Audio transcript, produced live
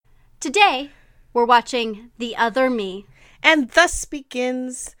Today, we're watching The Other Me. And thus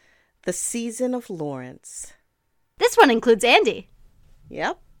begins the season of Lawrence. This one includes Andy.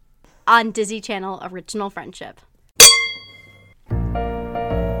 Yep. On Disney Channel Original Friendship. Come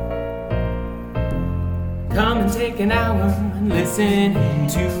and take an hour and listen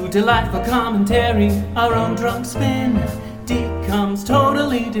to delightful commentary. Our own drunk spin decomes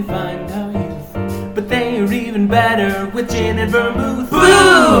totally defined our youth. But they are even better with gin and vermouth.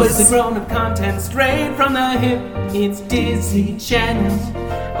 Booze! The grown-up content straight from the hip. It's Disney Channel's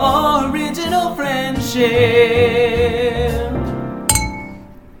Original Friendship.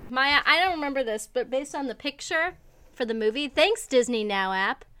 Maya, I don't remember this, but based on the picture for the movie, thanks Disney Now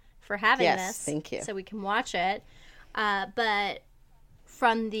app for having this. Yes, thank you. So we can watch it. But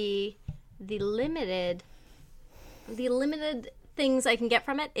from the limited things I can get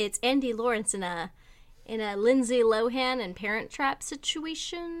from it, it's Andy Lawrence in a Lindsay Lohan and Parent Trap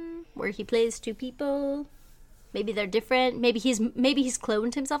situation where he plays two people. Maybe they're different. Maybe he's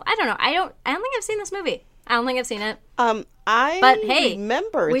cloned himself. I don't know. I don't think I've seen this movie. I don't think I've seen it. I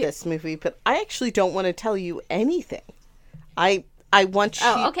remember this movie, but I actually don't want to tell you anything. I want you.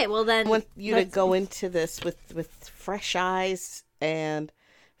 Oh, okay. Well, then I want you to go into this with fresh eyes and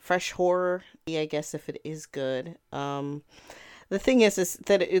fresh horror. I guess if it is good. The thing is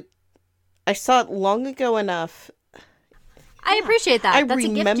that I saw it long ago enough. I appreciate that. That's a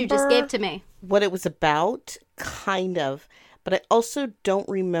gift remember you just gave to me. What it was about, kind of, but I also don't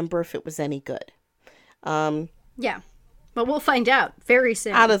remember if it was any good. Yeah, but we'll find out very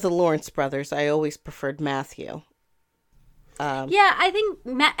soon. Out of the Lawrence brothers, I always preferred Matthew. Yeah, I think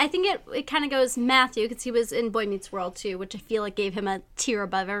it kind of goes Matthew because he was in Boy Meets World too, which I feel like gave him a tier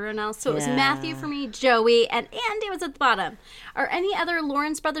above everyone else. So it was Matthew for me, Joey, and Andy was at the bottom. Are any other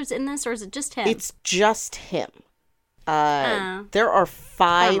Lawrence brothers in this, or is it just him? It's just him. There are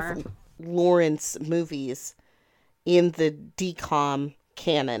 5 Bummer. Lawrence movies in the DCOM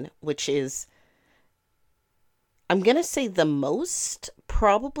canon, which is, I'm going to say, the most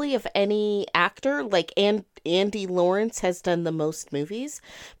probably of any actor. Like, Andy Lawrence has done the most movies,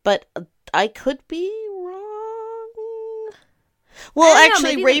 but I could be wrong. Well,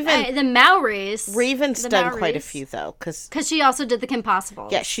 actually, Raven... the Maoris. Raven's done quite a few, though, because she also did the Kim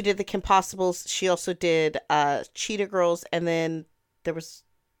Possibles. Yeah, she did the Kim Possibles. She also did Cheetah Girls, and then there was...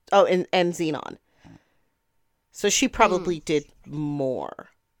 Oh, and Xenon. So she probably did more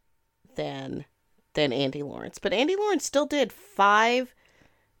than Andy Lawrence. But Andy Lawrence still did 5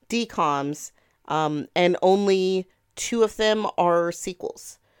 DCOMs, and only 2 of them are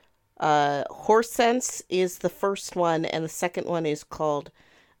sequels. Horse Sense is the first one, and the second one is called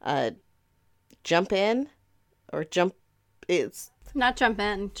Jump In, or Jump... It's... Not Jump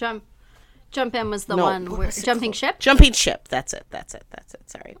In. Jump In was the one where... Jumping Ship? Jumping Ship. That's it.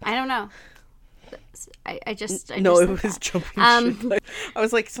 Sorry. I don't know. I No, just it was Jumping Ship. I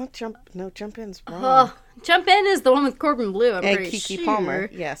was like, it's not Jump... No, Jump In's wrong. Oh, Jump In is the one with Corbin Bleu, I'm and pretty Keke sure. Palmer.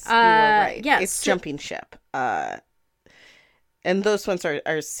 Yes, you were right. Yes. It's Jumping Ship. And those ones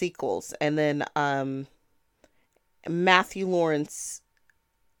are sequels. And then Matthew Lawrence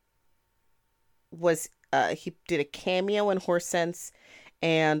was... he did a cameo in Horse Sense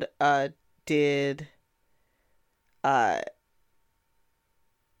and did...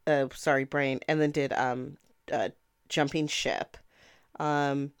 sorry, brain. And then did Jumping Ship.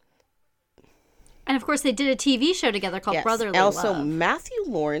 And of course, they did a TV show together called Brotherly also, Love. Matthew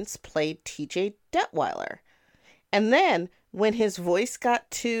Lawrence played T.J. Detweiler. And then, when his voice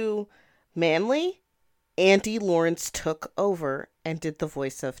got too manly, Andy Lawrence took over and did the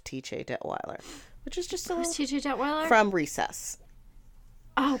voice of T.J. Detweiler. Which is just a Who's T.J. Detweiler? from Recess.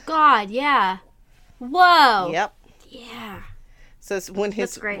 Oh, God, yeah. Whoa. Yep. Yeah. So it's when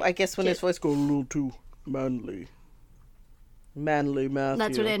his, That's great. I guess when his voice goes a little too manly. Manly Matthew.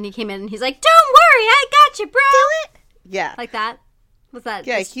 That's when Andy came in and he's like, "Don't worry, I got you, bro." Do it. Yeah. Like that. Was that?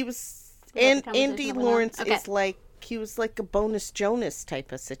 Yeah, just- he was... that And the conversation Andy that went Lawrence on? Okay. is like... He was like a Bonus Jonas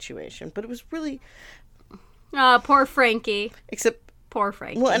type of situation. But it was really... Oh, poor Frankie. Except... Poor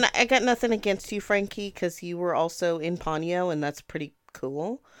Frankie. Well, and I got nothing against you, Frankie, because you were also in Ponyo, and that's pretty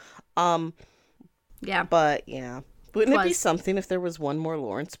cool. Yeah. But, yeah. Wouldn't it be Was. something if there was one more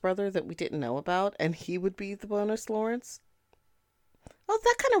Lawrence brother that we didn't know about, and he would be the bonus Lawrence? Oh,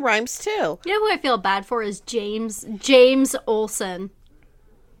 that kind of rhymes, too. You know who I feel bad for is James Olsen.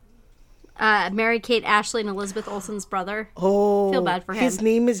 Mary-Kate, Ashley, and Elizabeth Olsen's brother. Oh. Feel bad for him. His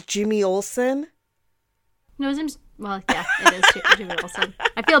name is Jimmy Olsen? No, his name's... Well, yeah, it is Jimmy Olsen.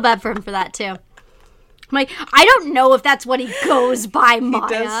 I feel bad for him for that, too. I'm like, I don't know if that's what he goes by, Maya.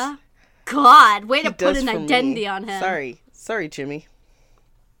 does. God, way He to put does an for identity me. on him. Sorry, Jimmy.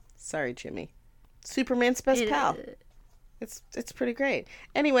 Sorry, Jimmy. Superman's best It- pal. It's pretty great.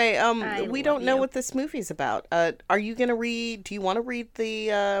 Anyway, we don't love know you. what this movie's about. Are you gonna read? Do you want to read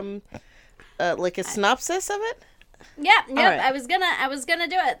the like a synopsis of it? Yep. right. I was gonna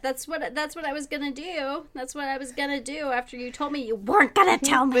do it. That's what I was gonna do. That's what I was gonna do after you told me you weren't gonna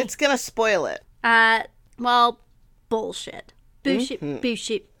tell me. It's gonna spoil it. Well, bullshit. Bullshit.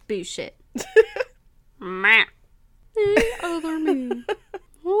 Bullshit. Meh. The other me.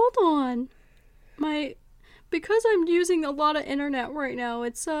 Hold on. Because I'm using a lot of internet right now,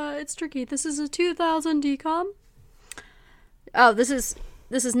 it's tricky. This is a 2000 decom. Oh, this is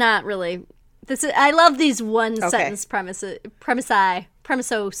not really. I love these one sentence premises.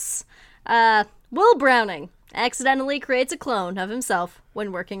 Will Browning accidentally creates a clone of himself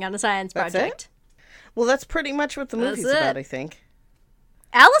when working on a science That's project. it? Well, that's pretty much what the movie's it. about, I think.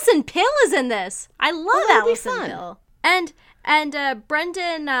 Allison Pill is in this. I love that'll be Allison fun. Pill. And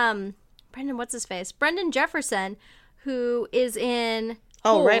Brendan, what's his face? Brendan Jefferson, who is in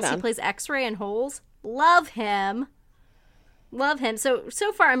Holes. Right on. He plays X-Ray in Holes. Love him. So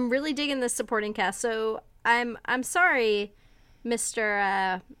far, I'm really digging this supporting cast. So I'm sorry,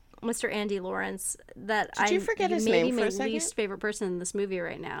 Mr. Andy Lawrence, that Did you forget his may name be for my a second? least favorite person in this movie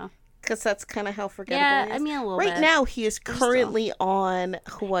right now. Because that's kind of how forgettable Yeah, he is. I mean, a little right bit. now, he is currently on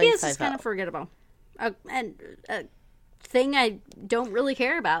Hawaii He is Five-O. just kind of forgettable. And a thing I don't really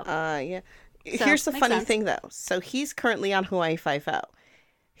care about. Yeah. Here's the makes funny sense. thing, though. So he's currently on Hawaii Five-O.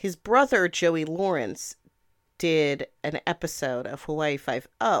 His brother, Joey Lawrence, did an episode of Hawaii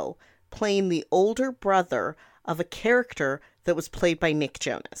Five-O playing the older brother of a character that was played by Nick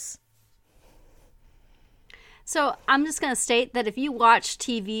Jonas. So I'm just going to state that if you watch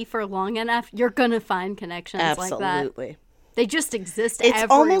TV for long enough, you're going to find connections like that. Absolutely. They just exist It's everywhere.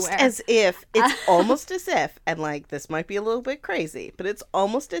 almost as if, and like this might be a little bit crazy, but it's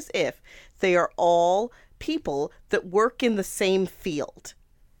almost as if they are all people that work in the same field.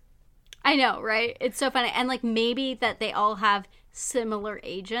 I know, right? It's so funny. And like maybe that they all have similar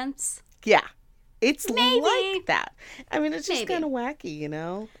agents. Yeah. It's Maybe. like that. I mean, it's just Maybe. kind of wacky, you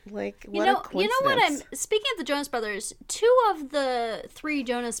know? Like, You what know a coincidence. what I'm speaking of the Jonas Brothers, 2 of the 3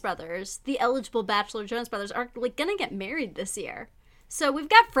 Jonas Brothers, the eligible bachelor Jonas Brothers, are like gonna get married this year. So we've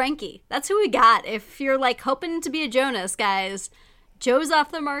got Frankie. That's who we got. If you're like hoping to be a Jonas, guys, Joe's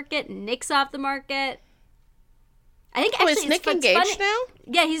off the market, Nick's off the market. I think actually is Nick it's engaged funny. now?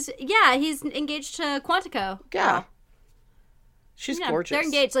 Yeah, he's engaged to Quantico. Yeah. She's Yeah, gorgeous. they're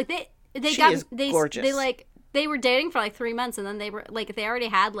engaged. Like they She got is they gorgeous. they like they were dating for like 3 months, and then they were like they already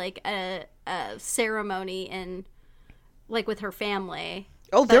had like a ceremony in like with her family.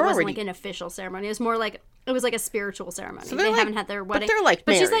 Oh, But they're it wasn't already... like an official ceremony. It was more like it was like a spiritual ceremony. So They they're, like- haven't had their but wedding. they're, like,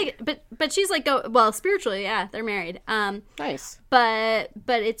 But she's married. like but she's like well, spiritually, yeah, they're married. Nice. But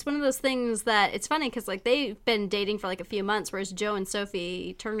it's one of those things that it's funny because like they've been dating for like a few months, whereas Joe and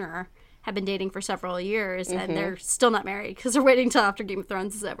Sophie Turner have been dating for several years, Mm-hmm. and they're still not married because they're waiting till after Game of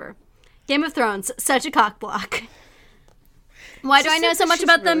Thrones is over. Game of Thrones, such a cock block. Why do I She know said so that much she's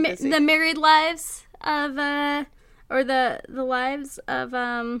about really busy. the married lives of or the lives of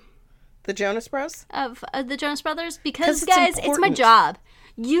The Jonas Bros? the Jonas Brothers? 'Cause Because it's guys, it's my important. job.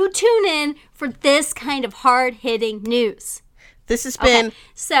 You tune in for this kind of hard-hitting news. This has been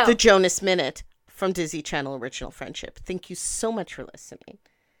So the Jonas Minute from Disney Channel Original Friendship. Thank you so much for listening.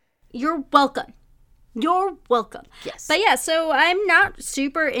 you're welcome. You're welcome. Yes. But yeah, so I'm not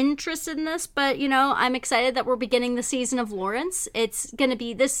super interested in this, but you know, I'm excited that we're beginning the season of Lawrence. It's gonna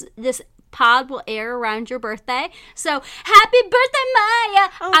be this pod will air around your birthday. So happy birthday, Maya!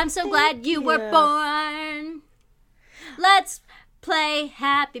 I'm so glad you were you. born. Let's play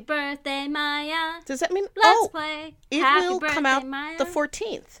Happy Birthday, Maya. Does that mean... Let's play it Happy will Birthday, come out Maya. the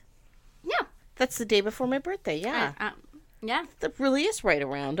 14th. Yeah. That's the day before my birthday, yeah. Yeah. That really is right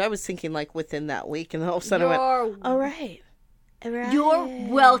around. I was thinking like within that week, and then all of a sudden I You're went, all right. All right. You're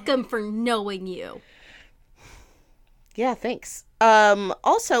welcome for knowing you. Yeah, thanks.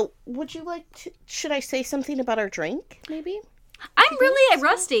 Also, would you like to... Should I say something about our drink, maybe? I'm really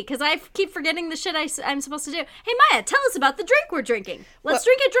rusty because I keep forgetting the shit I'm supposed to do. Hey, Maya, tell us about the drink we're drinking. Let's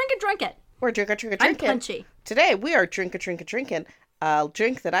drink it. We're drinking. I'm punchy. Today, we are drinking a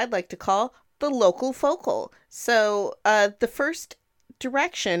drink that I'd like to call the Local Focal. So, the first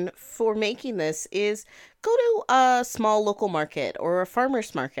direction for making this is go to a small local market or a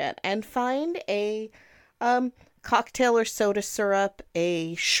farmer's market and find a cocktail or soda syrup,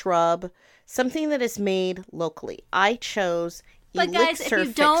 a shrub, something that is made locally. I chose But guys, if Elixir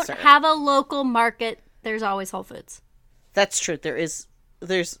you don't Fixer. have a local market, there's always Whole Foods. That's true. There's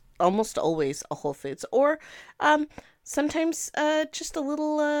almost always a Whole Foods or sometimes just a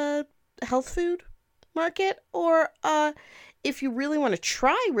little health food market, or if you really want to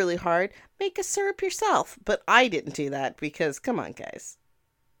try really hard, make a syrup yourself. But I didn't do that because, come on, guys.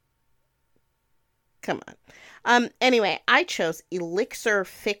 Come on. Anyway, I chose Elixir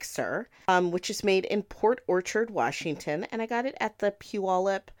Fixer, which is made in Port Orchard, Washington, and I got it at the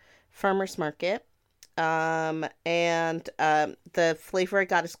Puyallup Farmers Market. The flavor I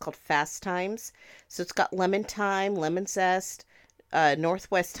got is called Fast Times. So it's got lemon thyme, lemon zest,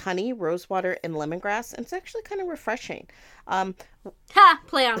 Northwest honey, rosewater, and lemongrass, and it's actually kind of refreshing.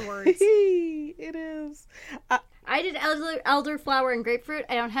 Play on words. It is. I did elderflower and grapefruit.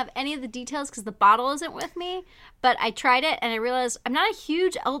 I don't have any of the details because the bottle isn't with me, but I tried it and I realized I'm not a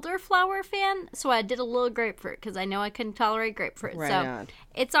huge elderflower fan, so I did a little grapefruit because I know I couldn't tolerate grapefruit. Right so on.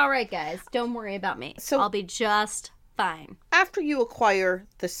 It's all right, guys. Don't worry about me. So I'll be just fine. After you acquire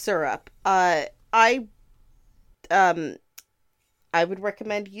the syrup, I would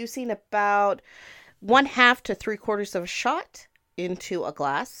recommend using about 1/2 to 3/4 of a shot into a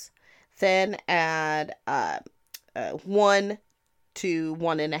glass. Then add 1 to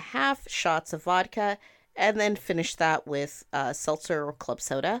 1.5 shots of vodka, and then finish that with seltzer or club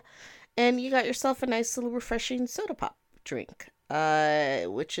soda. And you got yourself a nice little refreshing soda pop drink,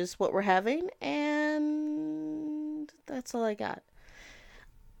 which is what we're having. And that's all I got.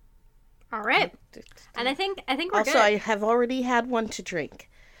 All right. And I think we're also, good. I have already had one to drink.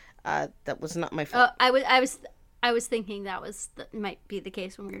 That was not my fault. I was thinking that might be the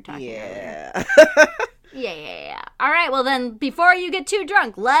case when we were talking earlier. Yeah. All right, well then, before you get too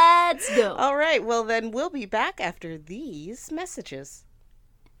drunk, let's go. All right, well then, we'll be back after these messages.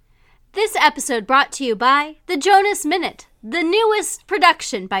 This episode brought to you by The Jonas Minute, the newest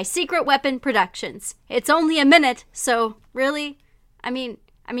production by Secret Weapon Productions. It's only a minute, so really, I mean,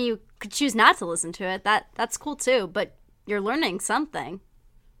 you could choose not to listen to it. That's cool too, but you're learning something,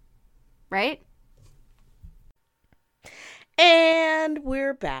 right? And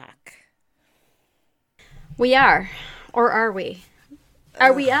we're back. We are. Or are we?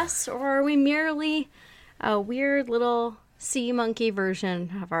 Are we us? Or are we merely a weird little sea monkey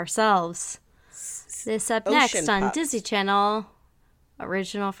version of ourselves? This up next Ocean on Pups. Disney Channel,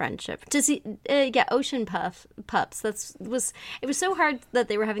 Original Friendship. Ocean Pups. It was so hard that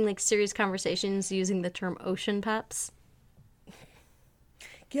they were having like serious conversations using the term Ocean Pups.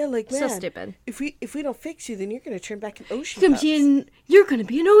 Yeah, like, man, So stupid. If we don't fix you, then you're going to turn back an ocean pup. You're gonna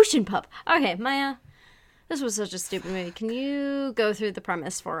be an ocean pup. Okay, Maya, this was such a stupid movie. Can you go through the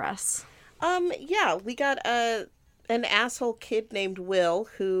premise for us? Yeah, we got an asshole kid named Will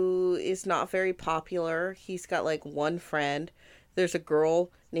who is not very popular. He's got like one friend. There's a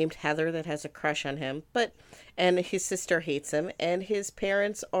girl named Heather that has a crush on him, and his sister hates him, and his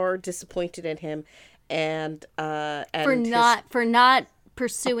parents are disappointed in him, and For not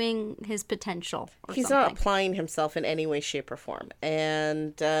pursuing his potential. He's not applying himself in any way, shape, or form,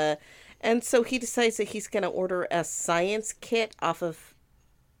 and so he decides that he's going to order a science kit off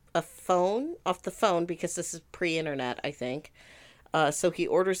the phone, because this is pre-internet, I think. So he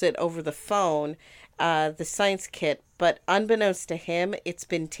orders it over the phone, the science kit, but unbeknownst to him, it's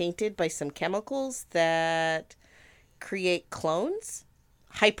been tainted by some chemicals that create clones.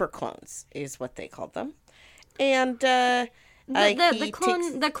 Hyperclones is what they called them. And the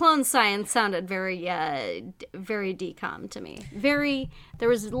clone science sounded very very decom to me. There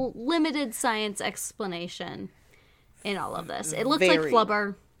was limited science explanation in all of this. It looked like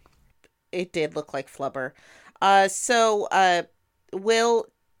flubber. It did look like flubber. So Will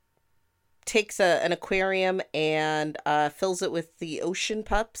takes an aquarium and fills it with the ocean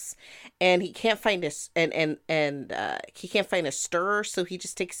pups, and he can't find he can't find a stirrer, so he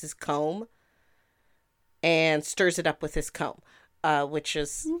just takes his comb and stirs it up with his comb, which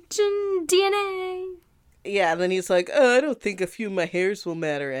is DNA. Yeah, and then he's like, "Oh, I don't think a few of my hairs will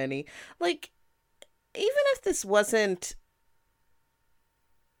matter any." Like, even if this wasn't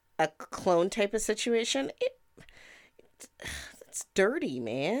a clone type of situation, it's dirty,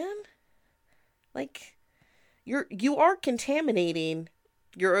 man. Like, you are contaminating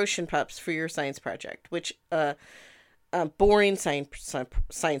your ocean pups for your science project, which boring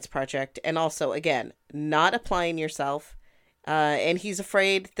science project, and also, again, not applying yourself, and he's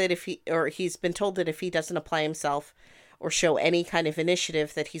afraid that he's been told that if he doesn't apply himself or show any kind of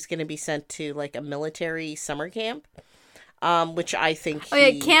initiative, that he's going to be sent to like a military summer camp, which I think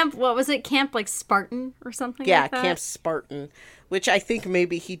camp, what was it, camp like Spartan or something like that? Camp Spartan, which I think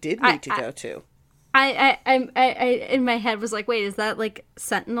maybe he did need to go to. I in my head was like, wait, is that like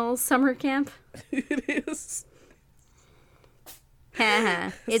Sentinel's summer camp? It is.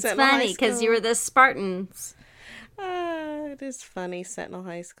 It's funny because you were the Spartans. It is funny, Sentinel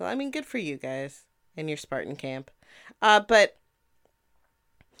High School. I mean, good for you guys and your Spartan camp. But,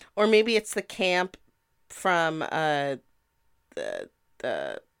 or maybe it's the camp from the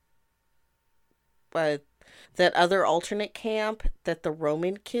that other alternate camp that the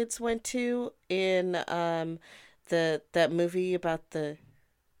Roman kids went to in that movie about the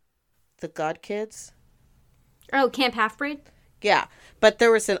God kids. Oh, Camp Half-Breed? Yeah, but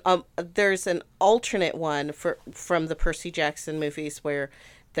there's an alternate one from the Percy Jackson movies where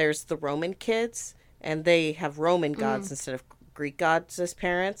there's the Roman kids and they have Roman gods instead of Greek gods as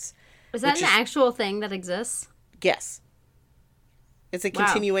parents. Is that an actual thing that exists? Yes. It's a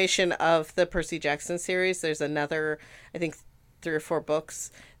continuation of the Percy Jackson series. There's another, I think, 3 or 4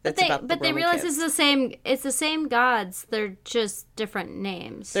 books about the Roman But they realize kids. it's the same gods. They're just different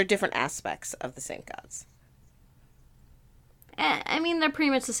names. They're different aspects of the same gods. I mean, they're pretty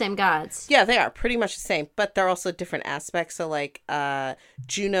much the same gods. Yeah, they are pretty much the same, but they're also different aspects. So, like,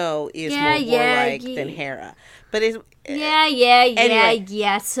 Juno is more warlike than Hera. But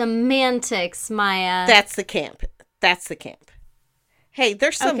Yeah. Semantics, Maya. That's the camp. Hey,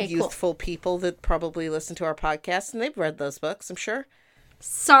 there's some Okay, cool. youthful people that probably listen to our podcast, and they've read those books, I'm sure.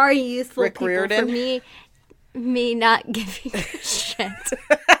 Sorry, youthful Rick people, Riordan. for me not giving a shit.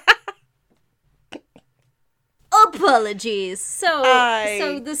 Apologies.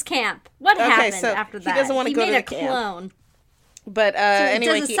 So this camp. What happened after that? He doesn't want to go to the made a camp. clone. But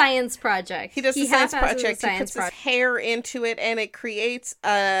anyway, he does a science project. He does the science half-asses project. He puts his hair into it, and it creates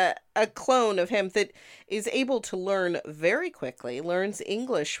a clone of him that is able to learn very quickly, learns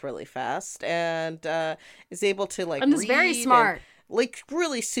English really fast, and is able to and is very smart, like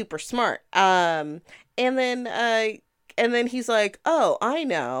really super smart. And then he's like, "Oh, I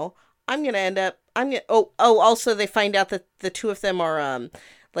know. Also, they find out that the two of them are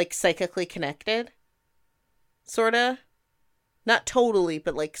like psychically connected, sorta." Not totally,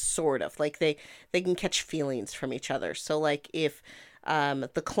 but like sort of. Like they can catch feelings from each other. So like if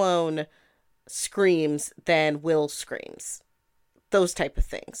the clone screams, then Will screams. Those type of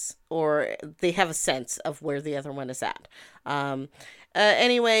things. Or they have a sense of where the other one is at.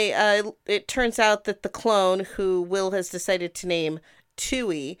 Anyway, it turns out that the clone, who Will has decided to name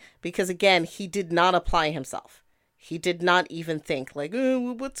Tui, because again, he did not apply himself. He did not even think like,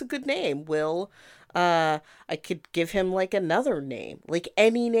 oh, what's a good name? Will... I could give him like another name, like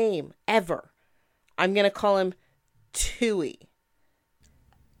any name ever. I'm gonna call him Tui.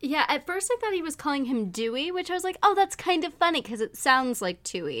 Yeah, at first I thought he was calling him Dewey, which I was like, oh, that's kind of funny because it sounds like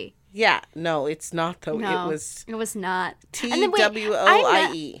Tui. Yeah, no, it's not though. No, it was not.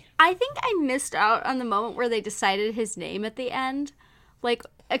 Twoie. I think I missed out on the moment where they decided his name at the end, like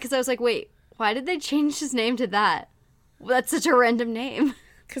because I was like, wait, why did they change his name to that? Well, that's such a random name.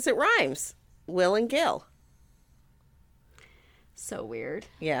 Because it rhymes. Will and Gil. So weird.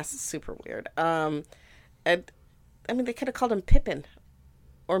 Yes, super weird. And I mean, they could have called him Pippin,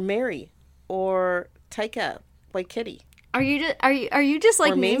 or Mary, or Taika, White Kitty. Are you just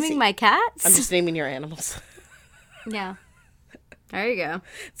like naming my cats? I'm just naming your animals. Yeah. There you go.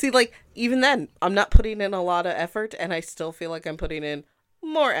 See, like even then, I'm not putting in a lot of effort, and I still feel like I'm putting in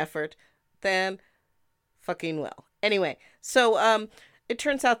more effort than fucking Will. Anyway, so it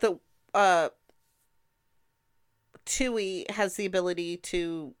turns out that Tui has the ability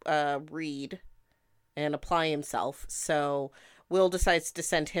to read and apply himself, so Will decides to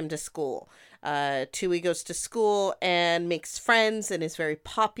send him to school. Tui goes to school and makes friends and is very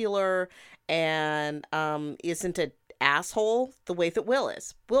popular and isn't an asshole the way that Will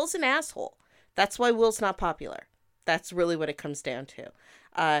is. Will's an asshole. That's why Will's not popular. That's really what it comes down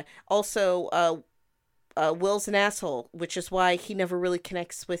to. Also, Will's an asshole, which is why he never really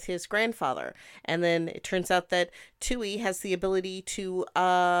connects with his grandfather. And then it turns out that Tui has the ability to,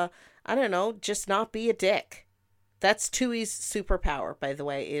 I don't know, just not be a dick. That's Tui's superpower, by the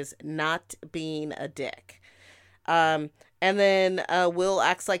way, is not being a dick. And then Will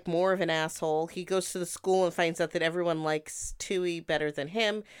acts like more of an asshole. He goes to the school and finds out that everyone likes Tui better than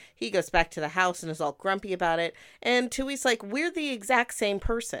him. He goes back to the house and is all grumpy about it. And Tui's like, we're the exact same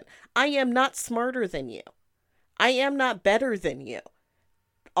person. I am not smarter than you. I am not better than you.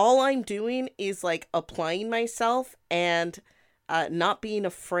 All I'm doing is like applying myself and not being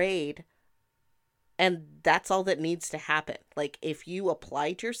afraid. And that's all that needs to happen. Like if you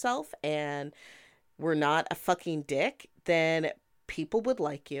applied yourself and were not a fucking dick, then people would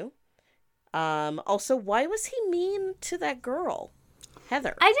like you. Also, why was he mean to that girl,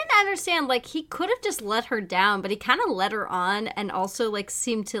 Heather? I didn't understand. Like, he could have just let her down, but he kind of led her on and also, like,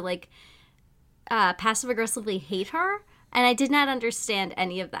 seemed to, like, passive-aggressively hate her. And I did not understand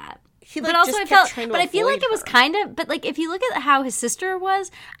any of that. he but like also just I kept felt, trying to but I feel like avoid it was her. kind of, but like if you look at how his sister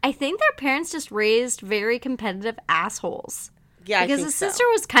was, I think their parents just raised very competitive assholes. Yeah, Because I think his so. sister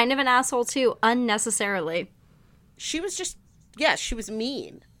was kind of an asshole too, unnecessarily. She was just, yeah, she was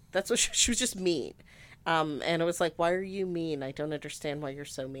mean. That's what she was just mean. And it was like, why are you mean? I don't understand why you're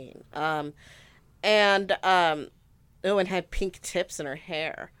so mean. And had pink tips in her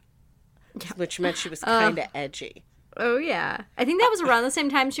hair, which meant she was kind of edgy. Oh yeah, I think that was around the same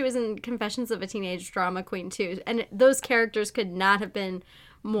time she was in Confessions of a Teenage Drama Queen too, and those characters could not have been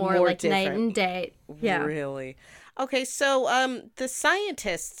more like different. night and day. Yeah. Really? Okay, so the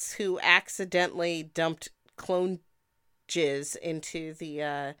scientists who accidentally dumped clone jizz into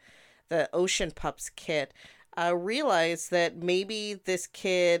the Ocean Pups kit realized that maybe this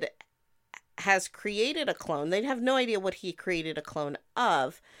kid has created a clone. They have no idea what he created a clone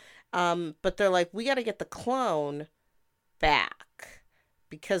of, but they're like, we got to get the clone back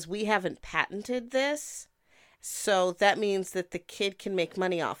because we haven't patented this. So that means that the kid can make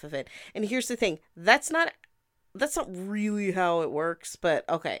money off of it. And here's the thing, that's not really how it works, but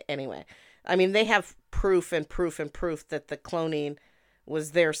okay, anyway. I mean, they have proof that the cloning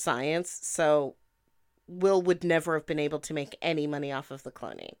was their science, so Will would never have been able to make any money off of the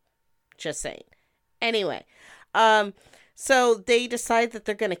cloning. Just saying. Anyway, so they decide that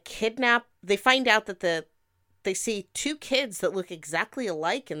they're going to kidnap. They find out that they see two kids that look exactly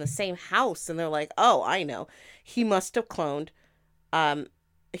alike in the same house, and they're like, "Oh, I know. He must have cloned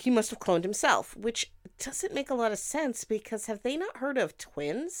himself," which doesn't make a lot of sense because have they not heard of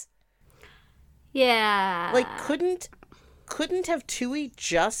twins? Yeah. Like, couldn't have Tui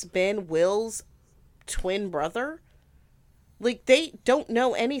just been Will's twin brother? Like, they don't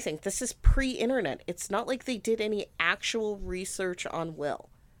know anything. This is pre-internet. It's not like they did any actual research on Will.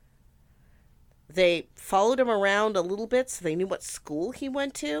 They followed him around a little bit so they knew what school he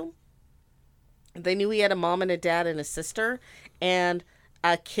went to. They knew he had a mom and a dad and a sister and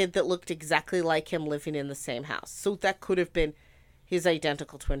a kid that looked exactly like him living in the same house. So that could have been his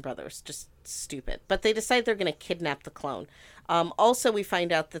identical twin brother. It's just stupid. But they decide they're going to kidnap the clone. Also, we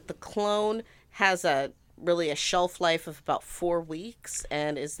find out that the clone has a shelf life of about 4 weeks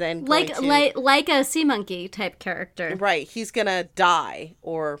and is then going like a sea monkey type character. Right. He's going to die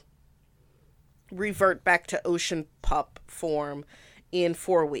or revert back to ocean pup form in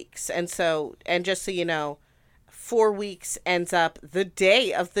 4 weeks. And just so you know, 4 weeks ends up the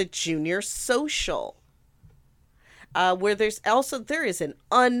day of the junior social. Where there is an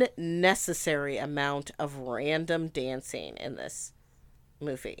unnecessary amount of random dancing in this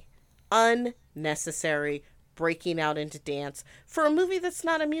movie. Unnecessary breaking out into dance for a movie that's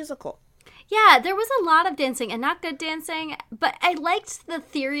not a musical. Yeah, there was a lot of dancing and not good dancing, but I liked the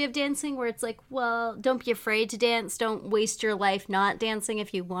theory of dancing where it's like, well, don't be afraid to dance. Don't waste your life not dancing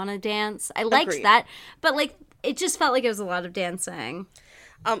if you want to dance. I liked Agreed. that, but like it just felt like it was a lot of dancing.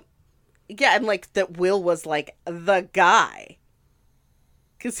 Yeah, and like that Will was like the guy.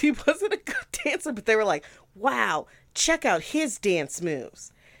 Because he wasn't a good dancer, but they were like, wow, check out his dance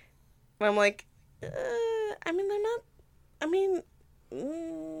moves. And I'm like, I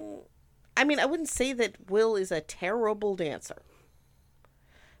wouldn't say that Will is a terrible dancer.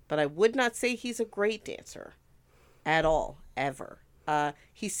 But I would not say he's a great dancer. At all. Ever.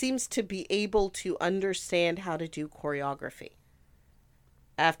 He seems to be able to understand how to do choreography.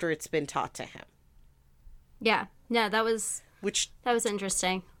 After it's been taught to him. Yeah. No, that was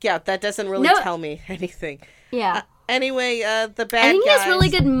interesting. Yeah, that doesn't really tell me anything. Yeah. Anyway, the bad guys... I think he has really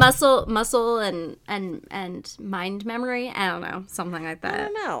good muscle and mind memory. I don't know, something like that. I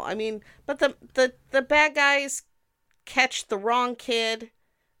don't know. I mean, but the bad guys catch the wrong kid,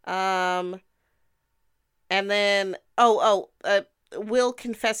 and then Will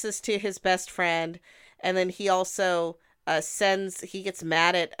confesses to his best friend, and then he also he gets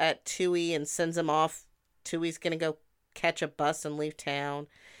mad at Tui and sends him off. Tui's gonna go catch a bus and leave town,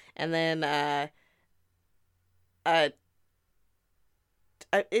 and then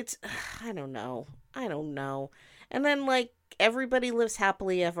it's I don't know, and then like everybody lives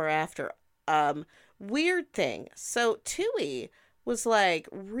happily ever after. Weird thing. So Tui was like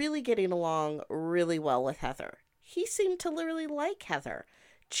really getting along really well with Heather. He seemed to really like Heather,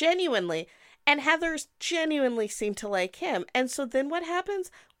 genuinely. And Heather's genuinely seemed to like him. And so then what happens?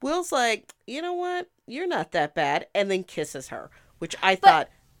 Will's like, you know what? You're not that bad. And then kisses her, which I thought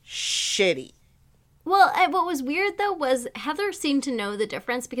shitty. Well, what was weird, though, was Heather seemed to know the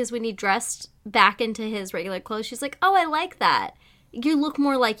difference because when he dressed back into his regular clothes, she's like, oh, I like that. You look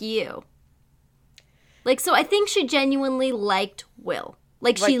more like you. Like, so I think she genuinely liked Will.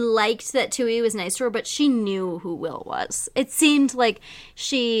 Like, she liked that Tui was nice to her, but she knew who Will was. It seemed like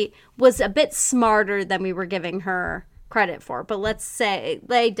she was a bit smarter than we were giving her credit for. But let's say,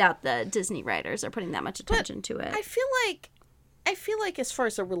 I doubt the Disney writers are putting that much attention to it. I feel like as far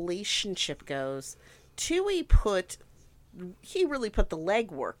as a relationship goes, Tui really put the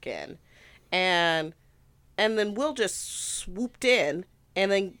legwork in. And then Will just swooped in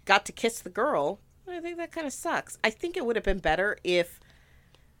and then got to kiss the girl. I think that kind of sucks. I think it would have been better if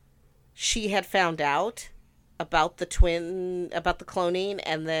she had found out about the cloning,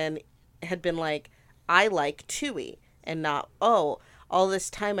 and then had been like, I like Tui, and not, oh, all this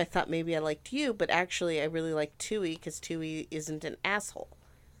time I thought maybe I liked you, but actually I really like Tui because Tui isn't an asshole.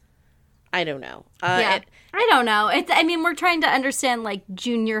 I don't know. I don't know. We're trying to understand, like,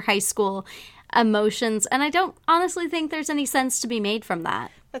 junior high school emotions, and I don't honestly think there's any sense to be made from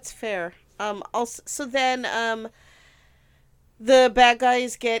that. That's fair. Also, so then, the bad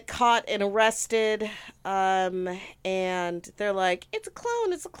guys get caught and arrested, and they're like, it's a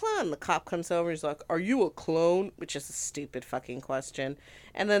clone. The cop comes over and he's like, are you a clone? Which is a stupid fucking question.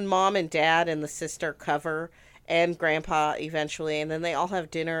 And then mom and dad and the sister cover, and grandpa eventually, and then they all have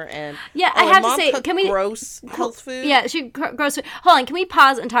dinner, and I have to say, can we gross health food? Yeah, gross food. Hold on, can we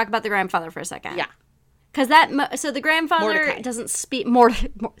pause and talk about the grandfather for a second? Yeah. Because so the grandfather Mordecai. doesn't speak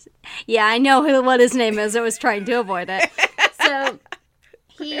yeah, I know what his name is. I was trying to avoid it. So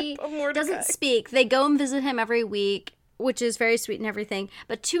he doesn't speak. They go and visit him every week, which is very sweet and everything.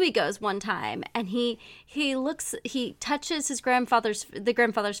 But Tui goes one time, and he touches the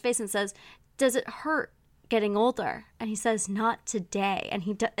grandfather's face and says, "Does it hurt getting older?" And he says, "Not today." And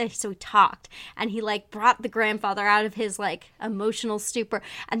so he talked, and he like brought the grandfather out of his like emotional stupor,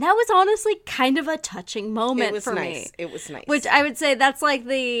 and that was honestly kind of a touching moment for me. It was nice. Which I would say that's like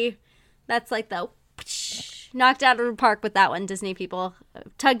the knocked out of the park with that one. Disney people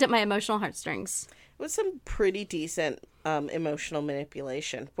tugged at my emotional heartstrings. It was some pretty decent emotional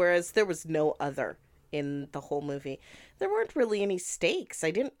manipulation, whereas there was no other in the whole movie. There weren't really any stakes.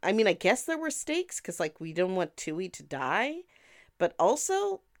 I guess there were stakes because, like, we didn't want Tui to die, but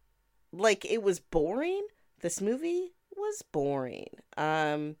also, like, it was boring. This movie was boring.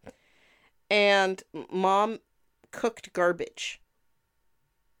 And mom cooked garbage.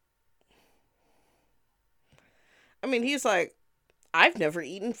 I mean, he's like, I've never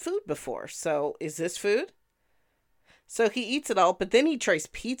eaten food before, so is this food? So he eats it all, but then he tries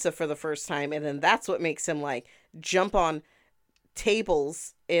pizza for the first time, and then that's what makes him, like, jump on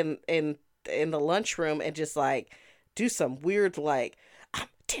tables in the lunchroom and just, like, do some weird, like, I'm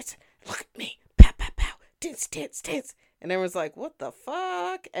dancing, look at me, pow, pow, pow, dance, dance, dance. And everyone's like, what the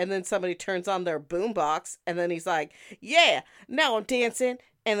fuck? And then somebody turns on their boombox, and then he's like, yeah, now I'm dancing.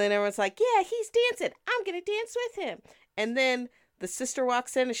 And then everyone's like, yeah, he's dancing. I'm going to dance with him. And then the sister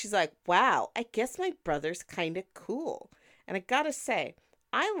walks in and she's like, wow, I guess my brother's kind of cool. And I gotta say,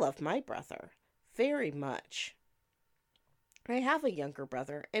 I love my brother very much. I have a younger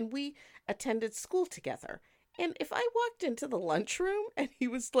brother and we attended school together. And if I walked into the lunchroom and he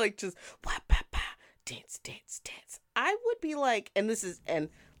was like just, wah, bah, bah, dance, dance, dance, I would be like, and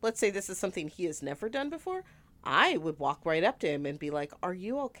let's say this is something he has never done before, I would walk right up to him and be like, are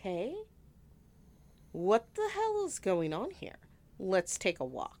you okay? What the hell is going on here? Let's take a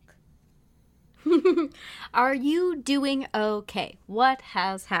walk. Are you doing okay? What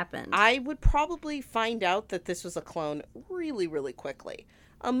has happened? I would probably find out that this was a clone really, really quickly.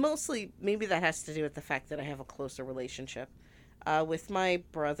 Mostly, maybe that has to do with the fact that I have a closer relationship with my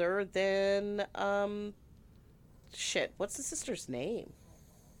brother than, what's the sister's name?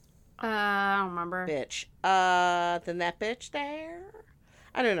 I don't remember. Bitch. Then that bitch there?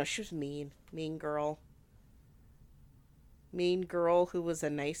 I don't know. She was mean. Mean girl. Mean girl who was a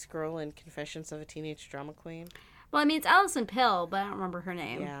nice girl in Confessions of a Teenage Drama Queen. Well, I mean, it's Alison Pill, but I don't remember her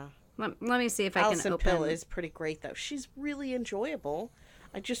name. Yeah. Let me see if I can open. Alison Pill is pretty great, though. She's really enjoyable.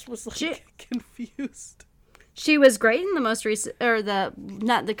 I just was, like, confused. She was great in the most recent, or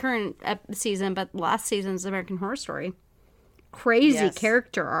not the current season, but last season's American Horror Story. Crazy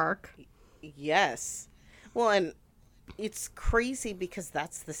character arc. Yes. Well, and it's crazy because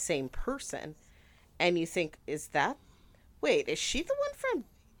that's the same person. And you think, is she the one from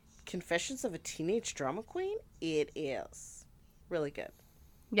Confessions of a Teenage Drama Queen? It is. Really good.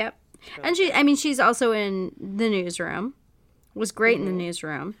 Yep. Really and she's also in The Newsroom. Was great in The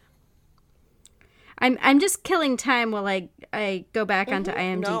Newsroom. I'm just killing time while I go back onto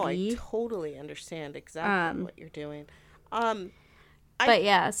IMDb. No, I totally understand exactly what you're doing. But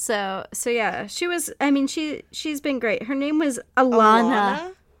yeah, so yeah, she was. I mean, she's been great. Her name was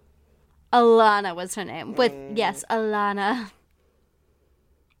Alana. Alana was her name. Alana.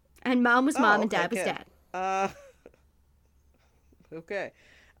 And mom was mom and okay, dad was good. dad. Okay.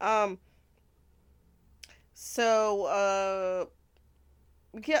 So,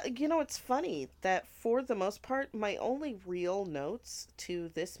 yeah, it's funny that for the most part, my only real notes to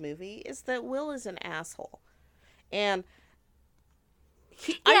this movie is that Will is an asshole. And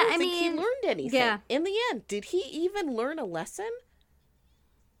I don't think he learned anything. Yeah. In the end, did he even learn a lesson?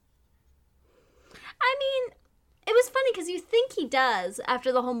 I mean, it was funny because you think he does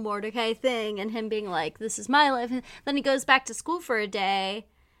after the whole Mordecai thing and him being like, this is my life. And then he goes back to school for a day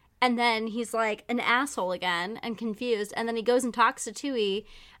and then he's like an asshole again and confused. And then he goes and talks to Tui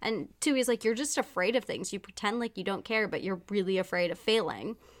and Tui's like, you're just afraid of things. You pretend like you don't care, but you're really afraid of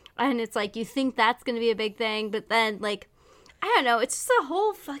failing. And it's like, you think that's going to be a big thing. But then, like, I don't know. It's just a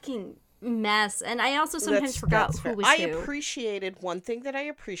whole fucking mess. And I also sometimes forgot who was who. I appreciated, one thing that I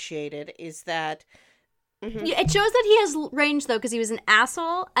appreciated is that Yeah, it shows that he has range, though, because he was an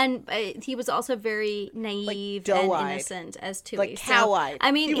asshole, and he was also very naive and innocent as Tui. Like cow-eyed. So,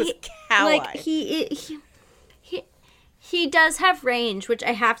 I mean, he was cow-eyed. Like, he does have range, which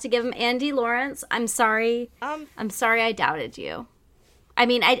I have to give him. Andy Lawrence, I'm sorry. I'm sorry I doubted you. I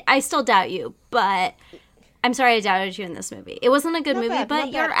mean, I still doubt you, but I'm sorry I doubted you in this movie. It wasn't a good movie,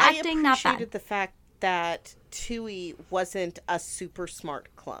 but your acting, not bad. I appreciated the fact that Tui wasn't a super smart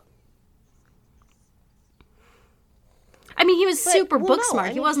clone. I mean, he was super book smart. I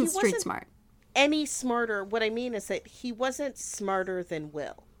mean, he wasn't street smart. Any smarter. What I mean is that he wasn't smarter than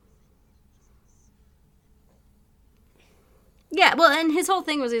Will. Yeah, well, and his whole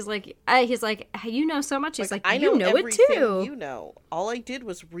thing was he's like, you know so much. He's like, I you know it too. You know, all I did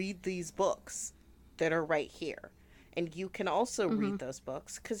was read these books that are right here, and you can also read those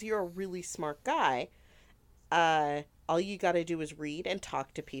books because you're a really smart guy. All you got to do is read and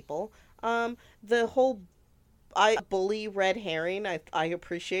talk to people. The whole bully red herring, I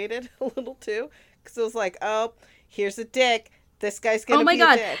appreciated a little too, because it was like, oh, here's a dick. This guy's gonna be a dick. Oh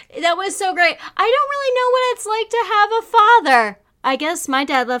my god, that was so great. I don't really know what it's like to have a father. I guess my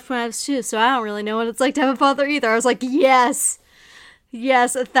dad left when I was 2, so I don't really know what it's like to have a father either. I was like, yes,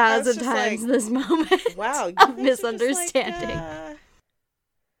 1,000 times this moment. Wow, of misunderstanding.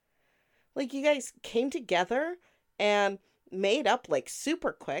 Like you guys came together and made up like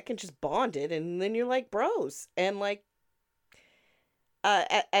super quick and just bonded, and then you're like bros. And like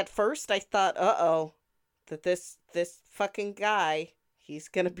at first I thought, that this fucking guy, he's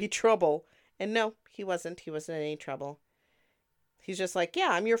gonna be trouble. And no, he wasn't in any trouble. He's just like, yeah,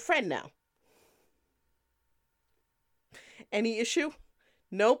 I'm your friend now. Any issue?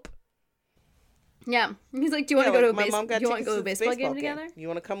 Nope. Yeah, he's like, do you want to go to a baseball game together? You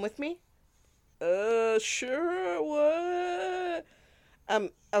want to come with me? Sure. What?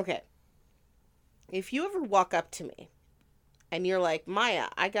 Okay. If you ever walk up to me and you're like, Maya,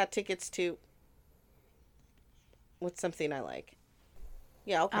 I got tickets to, what's something I like?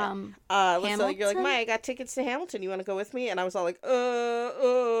 Yeah, okay. Let's say you're like, Maya, I got tickets to Hamilton. You want to go with me? And I was all like,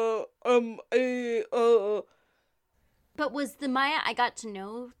 But was the Maya I got to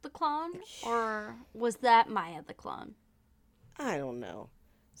know the clone, or was that Maya the clone? I don't know.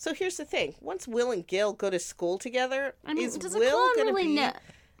 So here's the thing. Once Will and Gil go to school together, is Will going to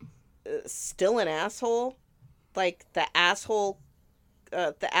be still an asshole? Like the asshole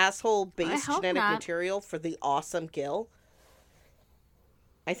base genetic material for the awesome Gil?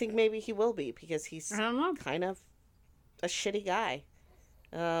 I think maybe he will be, because he's kind of a shitty guy.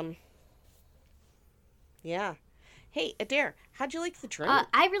 Yeah. Hey, Adair, how'd you like the drink?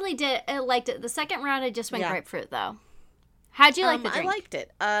 I really did. I liked it. The second round, I just went grapefruit, though. How'd you like the drink? I liked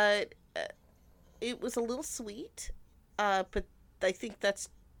it. It was a little sweet, but I think that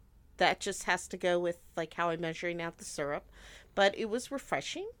just has to go with like how I'm measuring out the syrup. But it was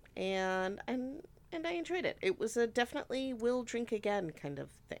refreshing, and I enjoyed it. It was a definitely will drink again kind of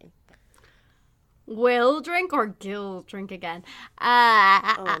thing. Will drink or Gil drink again?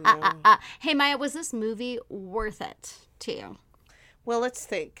 No. Hey, Maya, was this movie worth it to you? Well, let's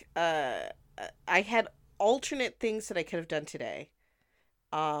think. I had alternate things that I could have done today.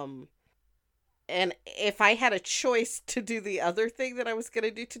 And if I had a choice to do the other thing that I was going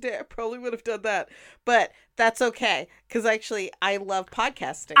to do today, I probably would have done that. But that's okay, because actually I love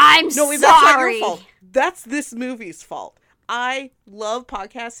podcasting. Sorry. That's not your fault. That's this movie's fault. I love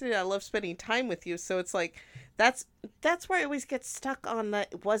podcasting and I love spending time with you. So it's like, that's where I always get stuck on the,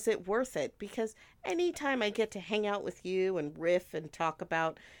 was it worth it? Because anytime I get to hang out with you and riff and talk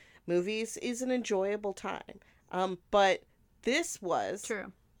about movies is an enjoyable time. But this was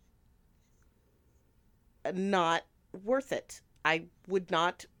true. Not worth it. I would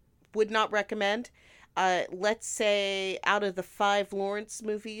not recommend. let's say out of the 5 Lawrence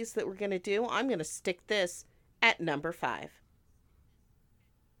movies that we're going to do, I'm going to stick this at number 5.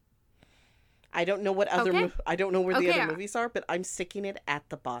 I don't know what other Okay. I don't know where the Okay. other movies are, but I'm sticking it at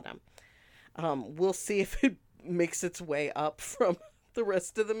the bottom. We'll see if it makes its way up from the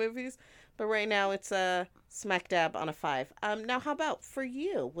rest of the movies, but right now it's a smack dab on a 5. Now how about for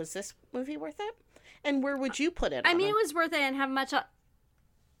you? Was this movie worth it? And where would you put it? I on mean, a- it was worth it and have much.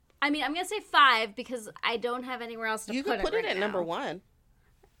 I mean, I'm gonna say 5 because I don't have anywhere else to you put could put it it right at now. number 1.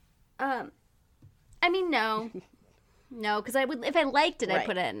 I mean, no, because I would if I liked it, I'd Right.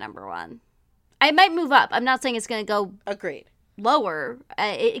 put it at number 1. I might move up. I'm not saying it's gonna go Agreed. lower.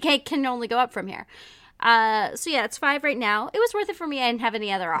 It can only go up from here. So yeah, it's 5 right now. It was worth it for me. I didn't have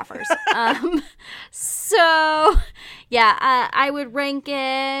any other offers. So yeah, I would rank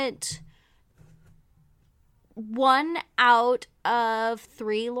it 1 out of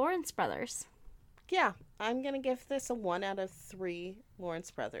 3 Lawrence brothers. Yeah, I'm going to give this a 1 out of 3 Lawrence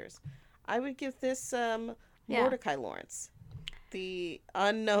brothers. I would give this Yeah. Mordecai Lawrence. The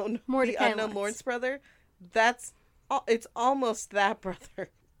unknown Mordecai Lawrence Lawrence. brother. It's almost that brother,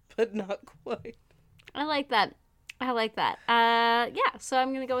 but not quite. I like that. Yeah, so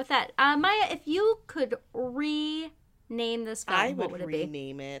I'm gonna go with that. Maya, if you could rename this film, I what would would it be?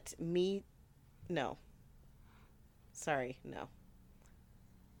 rename it No. Sorry, no.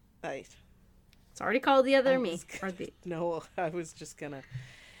 It's already called The Other I Me. was Or the No, I was just gonna.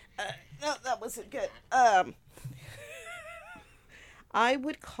 No, that wasn't good. I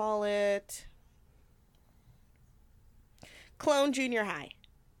would call it Clone Junior High.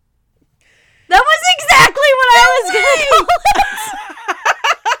 That was exactly what I was gonna call it.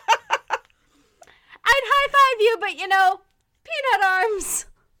 I'd high five you, but peanut arms.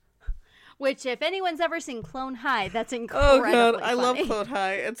 Which, if anyone's ever seen Clone High, that's incredibly Oh god, I love funny. Clone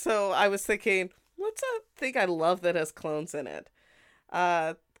High, and so I was thinking, what's a thing I love that has clones in it?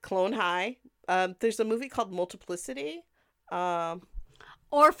 Clone High. There's a movie called Multiplicity.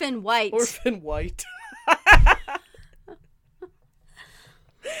 Orphan White. Orphan White.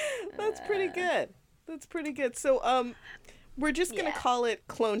 That's pretty good. That's pretty good. So, we're just gonna Yeah. call it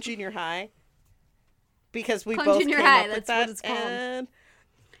Clone Junior High because we Clone both Junior came High, up with that's that. what it's called. And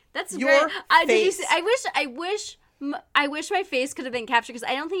That's Your great. Did you see, face. I wish my face could have been captured because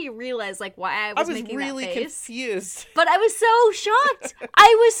I don't think you realized why I I was was making really that face. confused. But I was so shocked.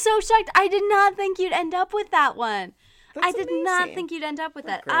 I was so shocked. I did not think you'd end up with that one. I That's did not amazing. think you'd end up with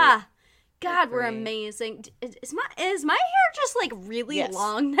that. great. God, we're great. amazing. Is my hair just like really Yes.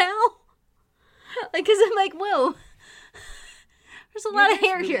 long now? Like, cause I'm like, whoa. There's a Your lot of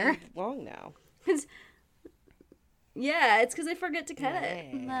hair's hair really here. long now. Yeah, it's because I forget to cut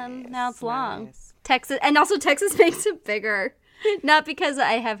it. And then now it's long. Nice. Texas makes it bigger. Not because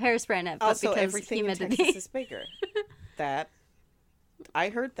I have hairspray in it, but Also, because everything in humidity. Texas is bigger. I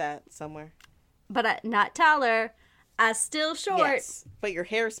heard that somewhere. But not taller. Still short. Yes, but your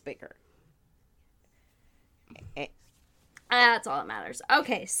hair's bigger. That's all that matters.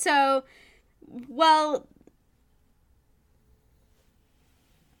 Okay, so, well,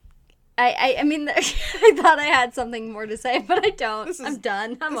 I mean, I thought I had something more to say, but I don't. I'm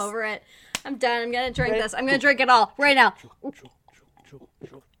done. I'm over it. I'm done. I'm gonna drink this. I'm gonna drink it all right now.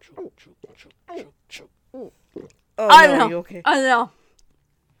 Oh, I no, don't know. you okay? I don't know.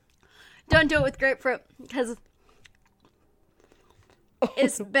 Don't do it with grapefruit because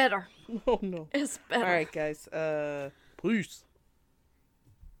it's bitter. Oh no. It's bitter. All right, guys. Peace.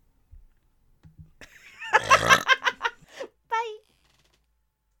 Bye.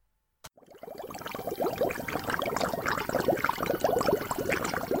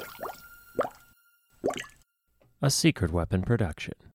 A Secret Weapon production.